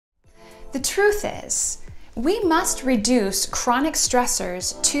The truth is, we must reduce chronic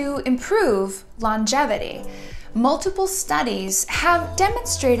stressors to improve longevity. Multiple studies have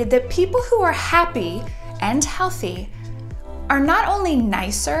demonstrated that people who are happy and healthy are not only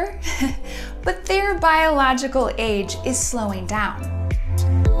nicer, but their biological age is slowing down.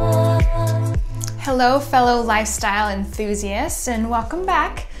 Hello, fellow lifestyle enthusiasts, and welcome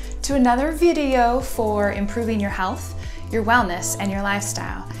back to another video for improving your health, your wellness, and your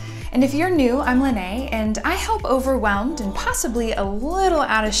lifestyle. And if you're new, I'm Lene, and I help overwhelmed and possibly a little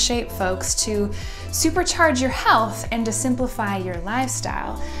out of shape folks to supercharge your health and to simplify your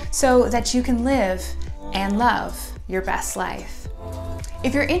lifestyle so that you can live and love your best life.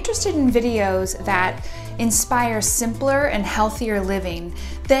 If you're interested in videos that inspire simpler and healthier living,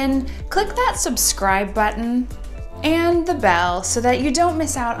 then click that subscribe button and the bell so that you don't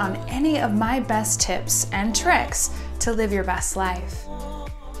miss out on any of my best tips and tricks to live your best life.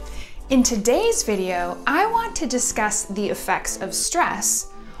 In today's video, I want to discuss the effects of stress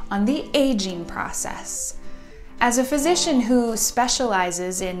on the aging process. As a physician who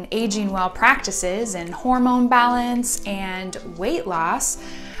specializes in aging well practices and hormone balance and weight loss,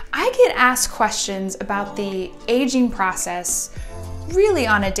 I get asked questions about the aging process really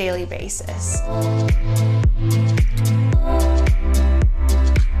on a daily basis.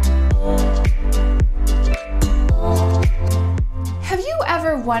 Have you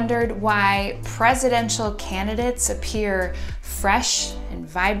ever wondered why presidential candidates appear fresh and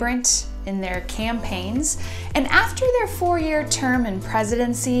vibrant in their campaigns, and after their 4-year term in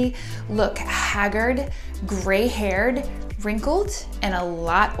presidency look haggard, gray-haired, wrinkled, and a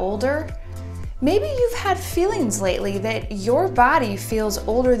lot older? Maybe you've had feelings lately that your body feels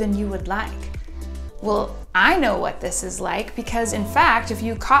older than you would like. Well, I know what this is like because, in fact, if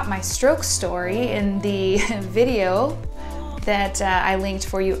you caught my stroke story in the video that I linked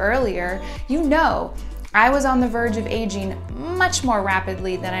for you earlier, you know I was on the verge of aging much more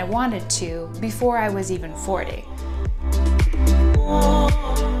rapidly than I wanted to before I was even 40.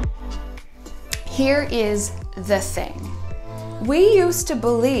 Here is the thing. We used to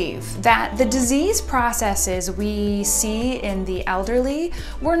believe that the disease processes we see in the elderly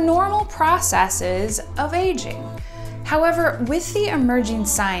were normal processes of aging. However, with the emerging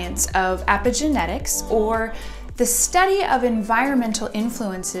science of epigenetics, or the study of environmental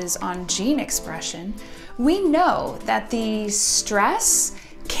influences on gene expression, we know that the stress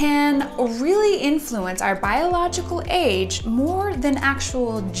can really influence our biological age more than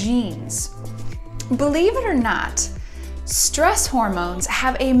actual genes. Believe it or not, stress hormones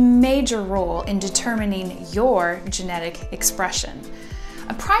have a major role in determining your genetic expression.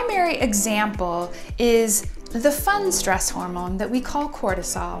 A primary example is the fun stress hormone that we call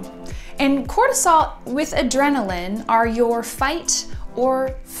cortisol. And cortisol with adrenaline are your fight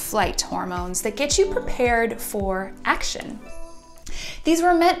or flight hormones that get you prepared for action. These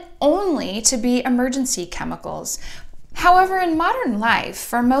were meant only to be emergency chemicals. However, in modern life,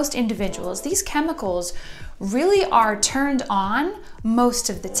 for most individuals, these chemicals really are turned on most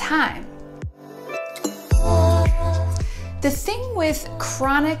of the time. The thing with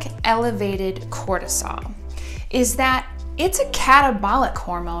chronic elevated cortisol is that it's a catabolic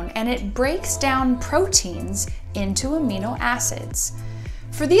hormone and it breaks down proteins into amino acids.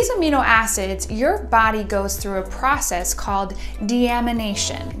 For these amino acids, your body goes through a process called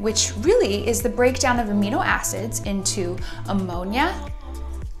deamination, which really is the breakdown of amino acids into ammonia,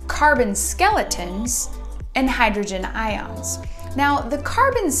 carbon skeletons, and hydrogen ions. Now, the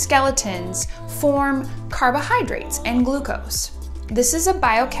carbon skeletons form carbohydrates and glucose. This is a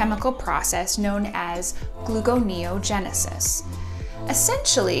biochemical process known as gluconeogenesis.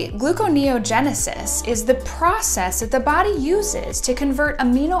 Essentially, gluconeogenesis is the process that the body uses to convert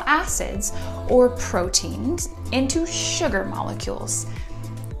amino acids or proteins into sugar molecules.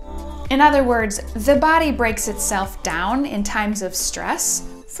 In other words, the body breaks itself down in times of stress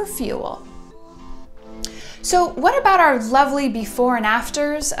for fuel. So what about our lovely before and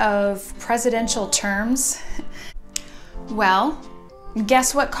afters of presidential terms? Well,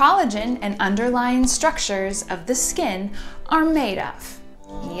 guess what collagen and underlying structures of the skin are made of?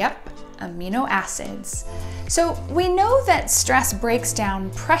 Yep, amino acids. So we know that stress breaks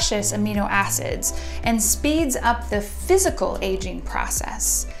down precious amino acids and speeds up the physical aging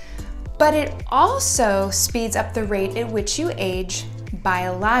process, but it also speeds up the rate at which you age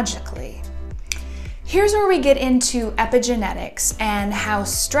biologically. Here's where we get into epigenetics and how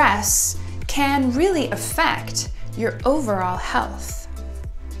stress can really affect your overall health.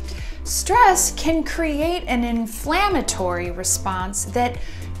 Stress can create an inflammatory response that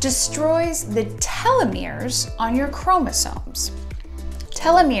destroys the telomeres on your chromosomes.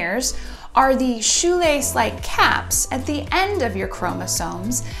 Telomeres are the shoelace-like caps at the end of your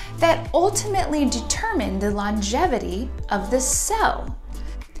chromosomes that ultimately determine the longevity of the cell.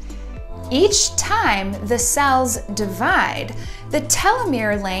 Each time the cells divide, the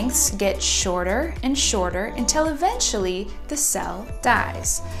telomere lengths get shorter and shorter until eventually the cell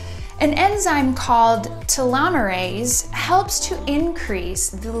dies. An enzyme called telomerase helps to increase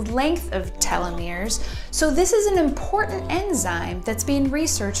the length of telomeres, so this is an important enzyme that's being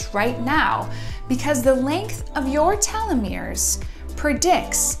researched right now because the length of your telomeres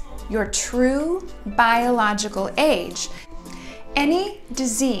predicts your true biological age. Any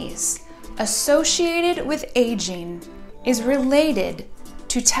disease associated with aging is related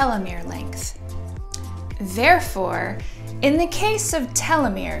to telomere length. Therefore, in the case of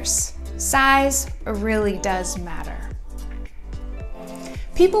telomeres, size really does matter.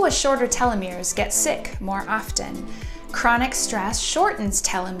 People with shorter telomeres get sick more often. Chronic stress shortens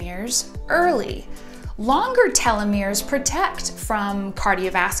telomeres early. Longer telomeres protect from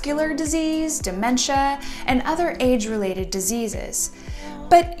cardiovascular disease, dementia, and other age-related diseases.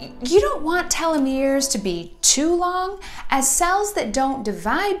 But you don't want telomeres to be too long, as cells that don't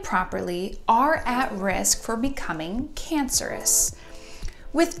divide properly are at risk for becoming cancerous.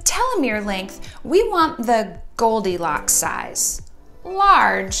 With telomere length, we want the Goldilocks size.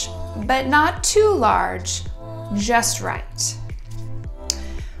 Large, but not too large, just right.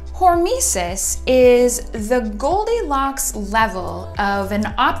 Hormesis is the Goldilocks level of an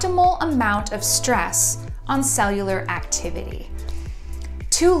optimal amount of stress on cellular activity.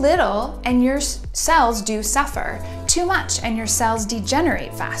 Too little and your cells do suffer. Too much and your cells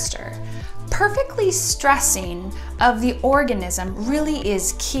degenerate faster. Perfectly stressing of the organism really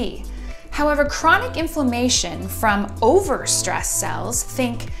is key. However, chronic inflammation from overstressed cells,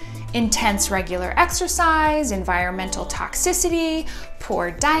 think intense regular exercise, environmental toxicity,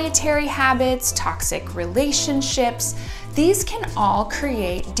 poor dietary habits, toxic relationships, these can all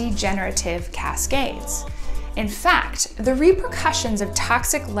create degenerative cascades. In fact, the repercussions of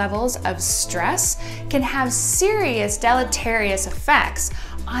toxic levels of stress can have serious deleterious effects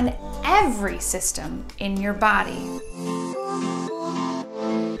on every system in your body.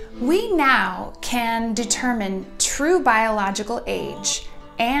 We now can determine true biological age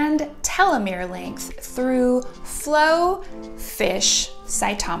and telomere length through flow fish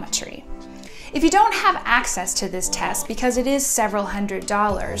cytometry. If you don't have access to this test because it is several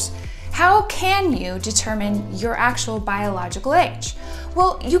 $100s, how can you determine your actual biological age?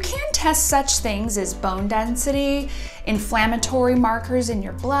 Well, you can test such things as bone density, inflammatory markers in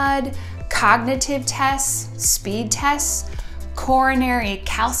your blood, cognitive tests, speed tests, coronary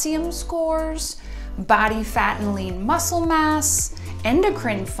calcium scores, body fat and lean muscle mass,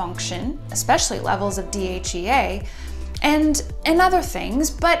 endocrine function, especially levels of DHEA, and other things,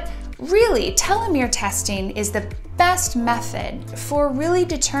 but really, telomere testing is the best method for really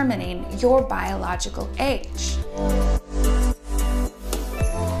determining your biological age.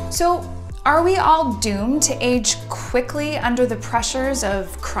 So, are we all doomed to age quickly under the pressures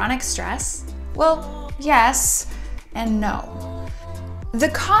of chronic stress? Well, yes and no. The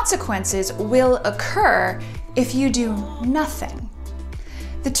consequences will occur if you do nothing.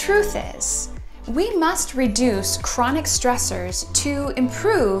 The truth is, we must reduce chronic stressors to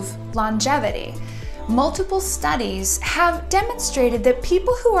improve longevity. Multiple studies have demonstrated that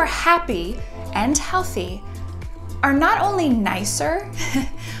people who are happy and healthy are not only nicer,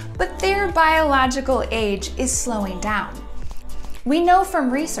 but their biological age is slowing down. We know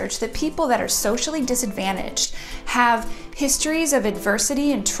from research that people that are socially disadvantaged, have histories of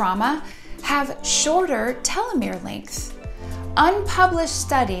adversity and trauma, have shorter telomere length. Unpublished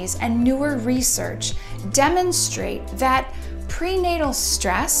studies and newer research demonstrate that prenatal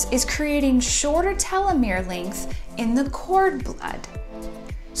stress is creating shorter telomere length in the cord blood.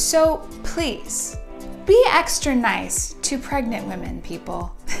 So please, be extra nice to pregnant women,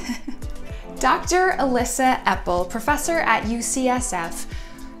 people. Dr. Alyssa Epple, professor at UCSF,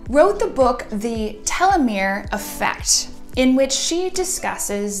 wrote the book The Telomere Effect, in which she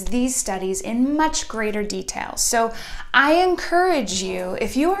discusses these studies in much greater detail. So I encourage you,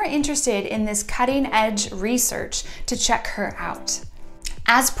 if you are interested in this cutting-edge research, to check her out.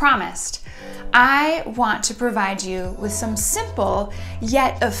 As promised, I want to provide you with some simple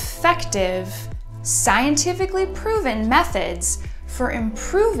yet effective, scientifically proven methods for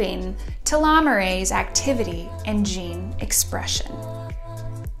improving telomerase activity and gene expression.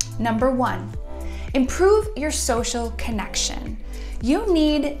 Number 1. Improve your social connection. You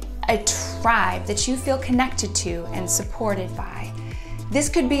need a tribe that you feel connected to and supported by. This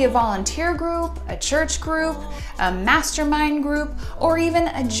could be a volunteer group, a church group, a mastermind group, or even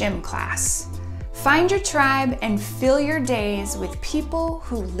a gym class. Find your tribe and fill your days with people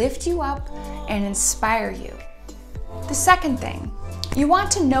who lift you up and inspire you. The second thing, you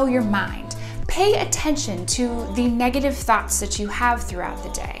want to know your mind. Pay attention to the negative thoughts that you have throughout the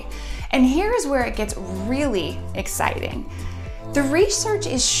day. And here's where it gets really exciting. The research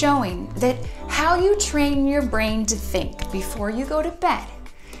is showing that how you train your brain to think before you go to bed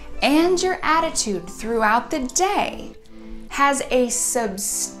and your attitude throughout the day has a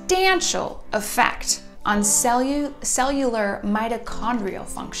substantial effect on cellular mitochondrial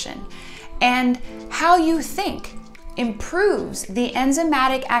function, and how you think improves the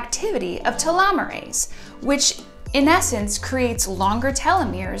enzymatic activity of telomerase, which in essence creates longer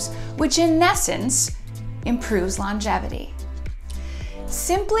telomeres, which in essence improves longevity.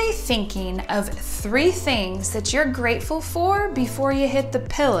 Simply thinking of 3 things that you're grateful for before you hit the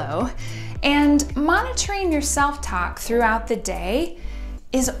pillow and monitoring your self-talk throughout the day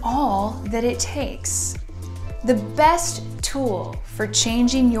is all that it takes. The best tool for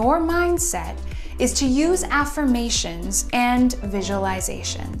changing your mindset is to use affirmations and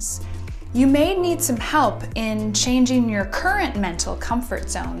visualizations. You may need some help in changing your current mental comfort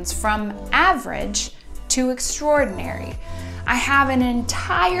zones from average to extraordinary. I have an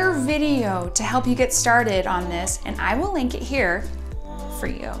entire video to help you get started on this, and I will link it here for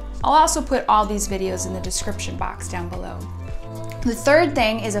you. I'll also put all these videos in the description box down below. The third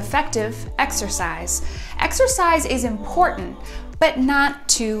thing is effective exercise. Exercise is important, but not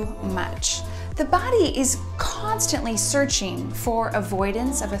too much. The body is constantly searching for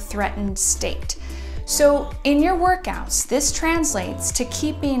avoidance of a threatened state. So in your workouts, this translates to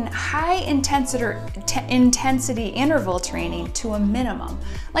keeping high intensity interval training to a minimum,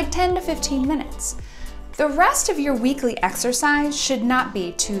 like 10 to 15 minutes. The rest of your weekly exercise should not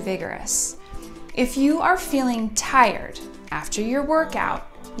be too vigorous. If you are feeling tired after your workout,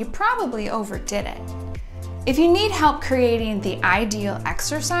 you probably overdid it. If you need help creating the ideal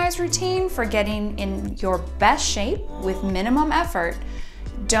exercise routine for getting in your best shape with minimum effort,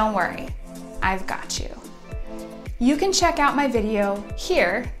 don't worry, I've got you. You can check out my video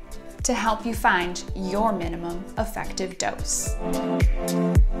here to help you find your minimum effective dose.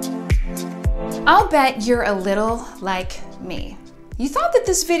 I'll bet you're a little like me. You thought that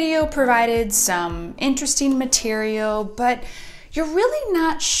this video provided some interesting material, but you're really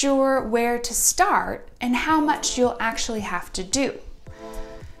not sure where to start and how much you'll actually have to do.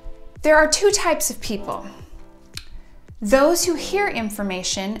 There are 2 types of people. Those who hear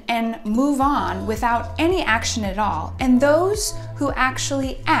information and move on without any action at all, and those who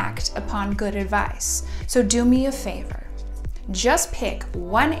actually act upon good advice. So do me a favor. Just pick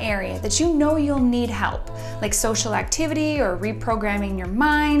one area that you know you'll need help, like social activity or reprogramming your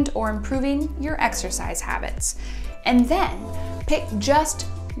mind or improving your exercise habits. And then pick just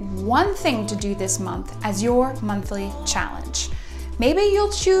one thing to do this month as your monthly challenge. Maybe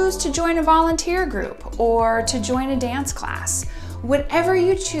you'll choose to join a volunteer group or to join a dance class. Whatever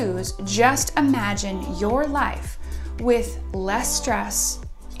you choose, just imagine your life with less stress,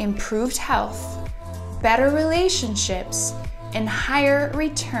 improved health, better relationships, and higher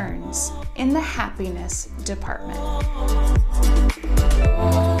returns in the happiness department.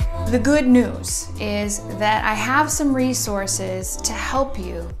 The good news is that I have some resources to help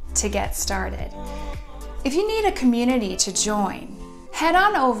you to get started. If you need a community to join, head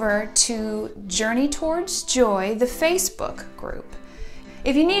on over to Journey Towards Joy, the Facebook group.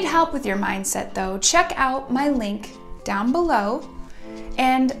 If you need help with your mindset though, check out my link down below.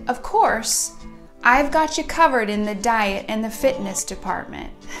 And of course, I've got you covered in the diet and the fitness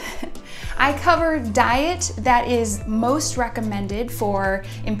department. I cover diet that is most recommended for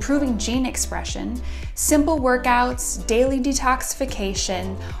improving gene expression, simple workouts, daily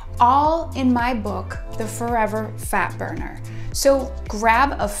detoxification, all in my book, The Forever Fat Burner. So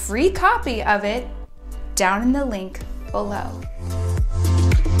grab a free copy of it down in the link below.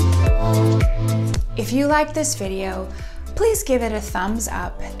 If you like this video, please give it a thumbs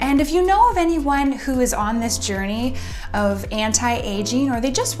up. And if you know of anyone who is on this journey of anti-aging, or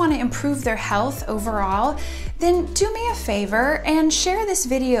they just want to improve their health overall, then do me a favor and share this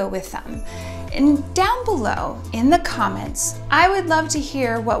video with them. And down below in the comments, I would love to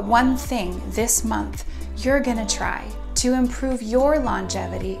hear what one thing this month you're gonna try to improve your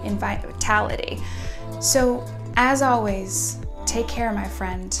longevity and vitality. So as always, take care, my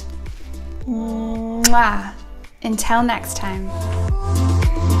friend. Mwah. Until next time.